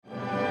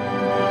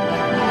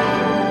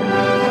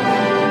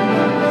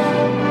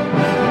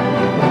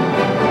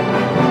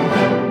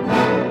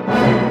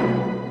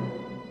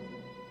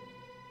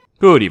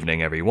Good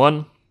evening,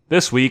 everyone.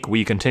 This week,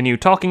 we continue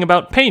talking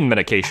about pain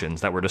medications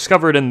that were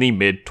discovered in the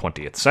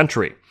mid-20th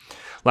century.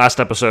 Last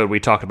episode,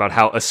 we talked about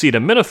how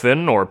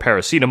acetaminophen, or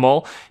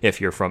paracetamol, if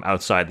you're from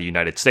outside the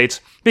United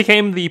States,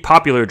 became the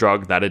popular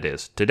drug that it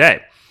is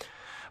today.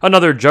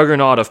 Another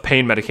juggernaut of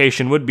pain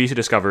medication would be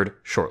discovered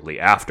shortly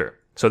after.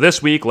 So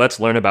this week, let's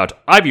learn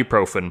about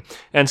ibuprofen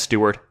and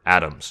Stuart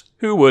Adams,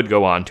 who would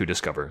go on to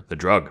discover the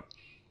drug.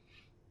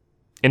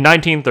 In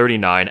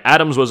 1939,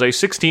 Adams was a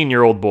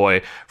 16-year-old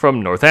boy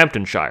from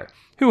Northamptonshire,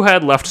 who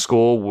had left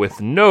school with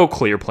no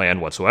clear plan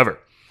whatsoever.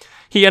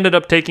 He ended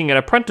up taking an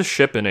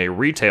apprenticeship in a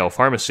retail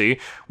pharmacy,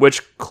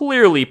 which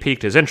clearly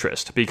piqued his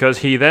interest, because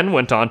he then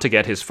went on to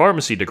get his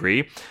pharmacy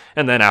degree,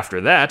 and then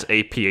after that,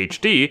 a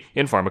PhD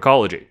in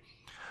pharmacology.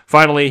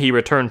 Finally, he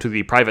returned to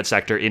the private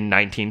sector in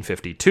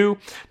 1952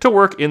 to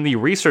work in the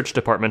research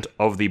department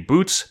of the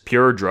Boots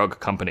Pure Drug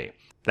Company.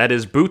 That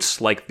is,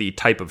 boots like the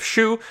type of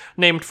shoe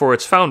named for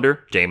its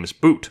founder, James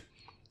Boot.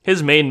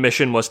 His main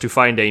mission was to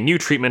find a new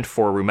treatment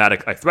for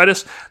rheumatic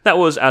arthritis that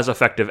was as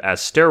effective as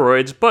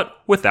steroids,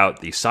 but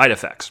without the side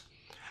effects.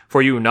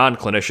 For you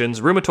non-clinicians,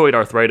 rheumatoid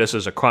arthritis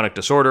is a chronic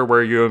disorder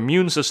where your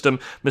immune system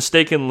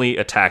mistakenly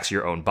attacks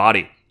your own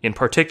body, in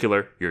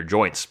particular, your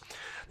joints.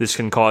 This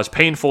can cause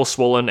painful,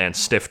 swollen, and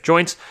stiff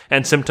joints,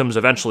 and symptoms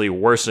eventually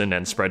worsen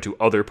and spread to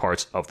other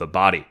parts of the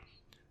body.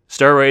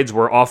 Steroids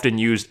were often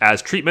used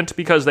as treatment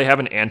because they have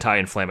an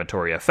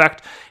anti-inflammatory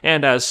effect,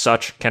 and as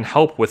such can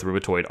help with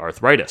rheumatoid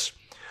arthritis.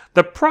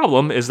 The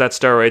problem is that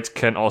steroids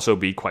can also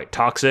be quite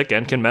toxic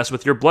and can mess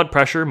with your blood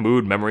pressure,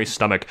 mood, memory,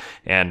 stomach,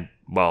 and,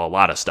 well, a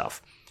lot of stuff.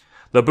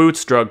 The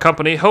Boots Drug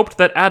Company hoped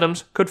that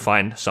Adams could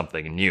find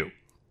something new.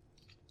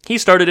 He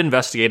started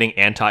investigating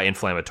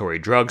anti-inflammatory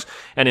drugs,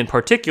 and in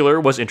particular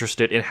was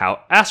interested in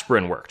how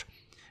aspirin worked.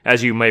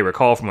 As you may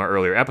recall from our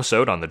earlier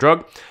episode on the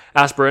drug,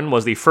 aspirin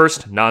was the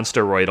first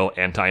non-steroidal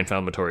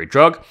anti-inflammatory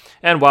drug,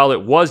 and while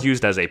it was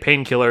used as a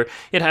painkiller,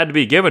 it had to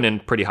be given in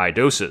pretty high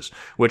doses,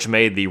 which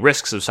made the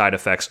risks of side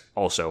effects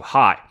also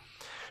high.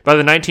 By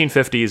the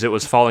 1950s, it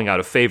was falling out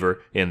of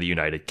favor in the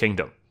United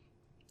Kingdom.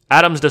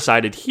 Adams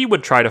decided he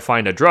would try to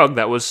find a drug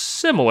that was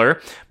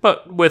similar,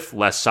 but with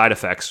less side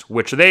effects,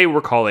 which they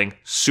were calling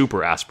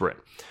super aspirin.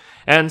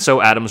 And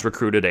so Adams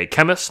recruited a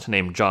chemist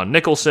named John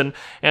Nicholson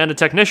and a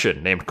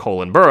technician named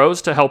Colin Burrows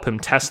to help him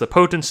test the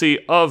potency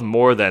of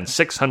more than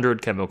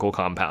 600 chemical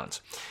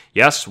compounds.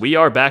 Yes, we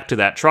are back to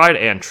that tried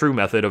and true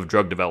method of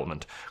drug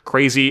development,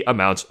 crazy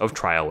amounts of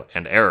trial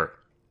and error.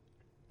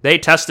 They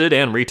tested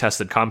and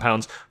retested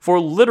compounds for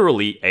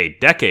literally a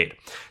decade,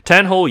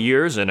 10 whole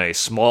years in a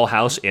small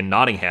house in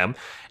Nottingham,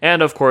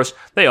 and of course,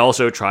 they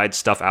also tried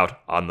stuff out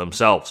on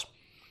themselves.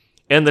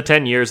 In the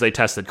 10 years they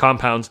tested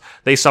compounds,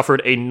 they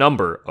suffered a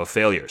number of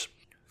failures.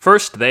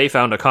 First, they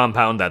found a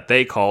compound that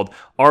they called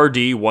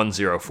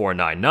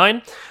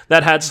RD10499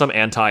 that had some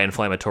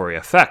anti-inflammatory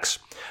effects.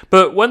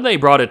 But when they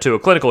brought it to a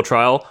clinical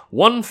trial,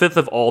 1/5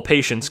 of all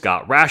patients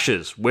got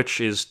rashes,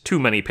 which is too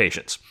many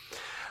patients.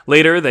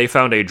 Later, they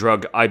found a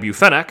drug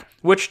ibufenac,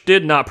 which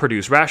did not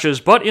produce rashes,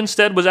 but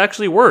instead was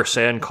actually worse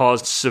and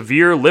caused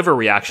severe liver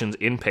reactions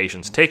in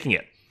patients taking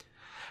it.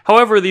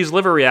 However, these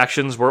liver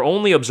reactions were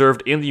only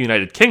observed in the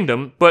United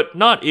Kingdom, but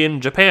not in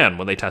Japan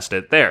when they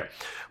tested it there,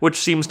 which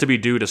seems to be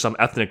due to some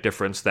ethnic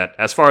difference that,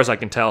 as far as I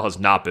can tell, has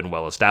not been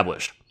well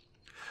established.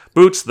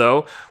 Boots,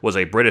 though, was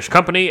a British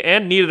company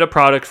and needed a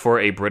product for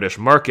a British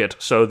market,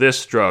 so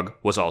this drug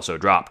was also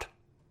dropped.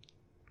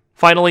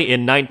 Finally,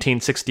 in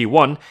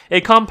 1961, a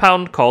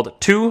compound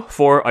called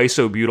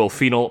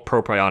 2,4-isobutylphenyl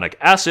propionic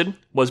acid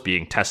was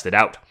being tested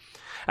out.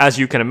 As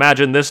you can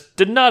imagine, this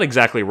did not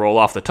exactly roll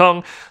off the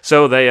tongue,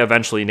 so they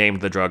eventually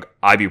named the drug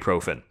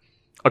ibuprofen.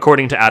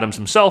 According to Adams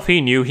himself, he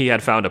knew he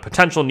had found a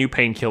potential new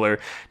painkiller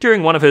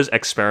during one of his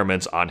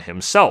experiments on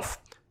himself.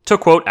 To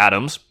quote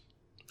Adams,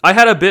 "I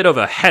had a bit of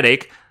a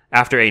headache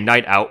after a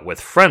night out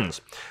with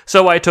friends,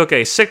 so I took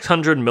a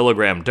 600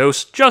 milligram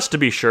dose just to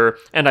be sure,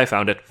 and I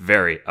found it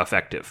very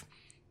effective."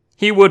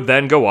 He would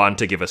then go on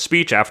to give a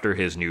speech after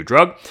his new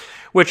drug,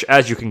 which,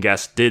 as you can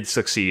guess, did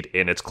succeed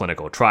in its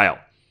clinical trial.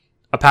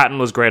 A patent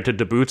was granted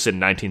to Boots in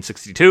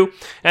 1962,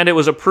 and it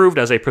was approved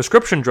as a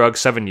prescription drug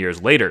 7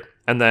 years later,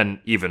 and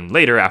then, even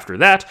later after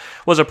that,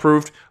 was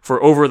approved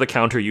for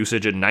over-the-counter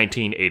usage in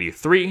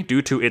 1983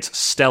 due to its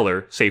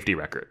stellar safety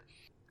record.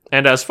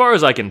 And as far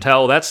as I can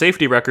tell, that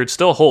safety record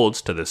still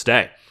holds to this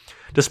day.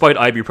 Despite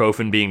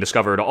ibuprofen being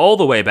discovered all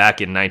the way back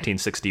in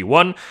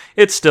 1961,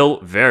 it's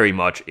still very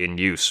much in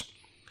use.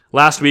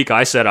 Last week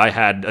I said I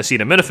had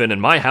acetaminophen in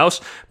my house,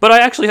 but I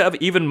actually have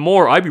even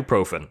more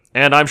ibuprofen,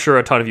 and I'm sure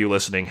a ton of you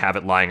listening have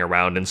it lying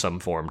around in some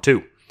form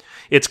too.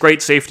 Its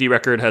great safety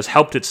record has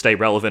helped it stay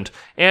relevant,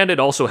 and it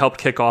also helped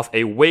kick off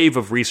a wave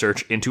of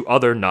research into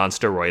other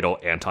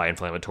non-steroidal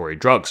anti-inflammatory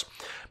drugs,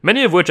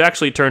 many of which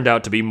actually turned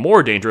out to be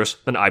more dangerous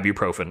than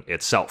ibuprofen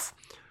itself.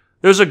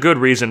 There's a good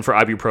reason for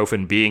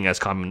ibuprofen being as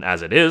common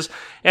as it is,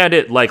 and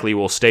it likely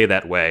will stay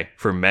that way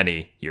for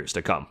many years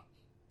to come.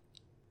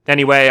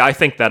 Anyway, I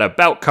think that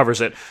about covers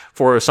it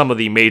for some of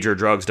the major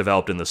drugs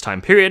developed in this time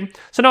period,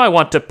 so now I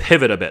want to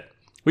pivot a bit.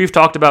 We've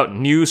talked about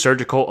new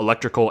surgical,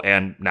 electrical,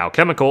 and now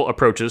chemical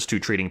approaches to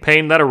treating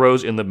pain that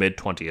arose in the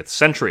mid-20th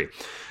century.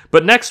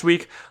 But next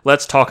week,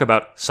 let's talk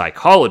about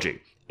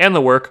psychology and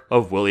the work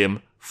of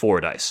William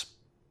Fordyce.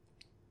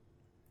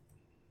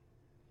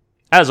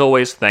 As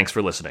always, thanks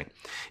for listening.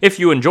 If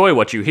you enjoy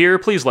what you hear,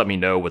 please let me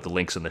know with the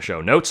links in the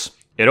show notes.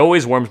 It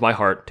always warms my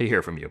heart to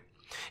hear from you.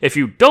 If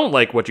you don't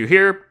like what you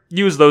hear,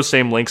 use those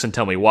same links and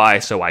tell me why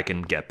so I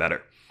can get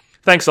better.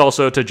 Thanks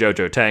also to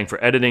Jojo Tang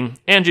for editing,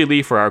 Angie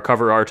Lee for our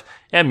cover art,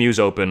 and Muse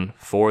Open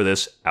for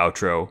this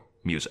outro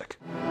music.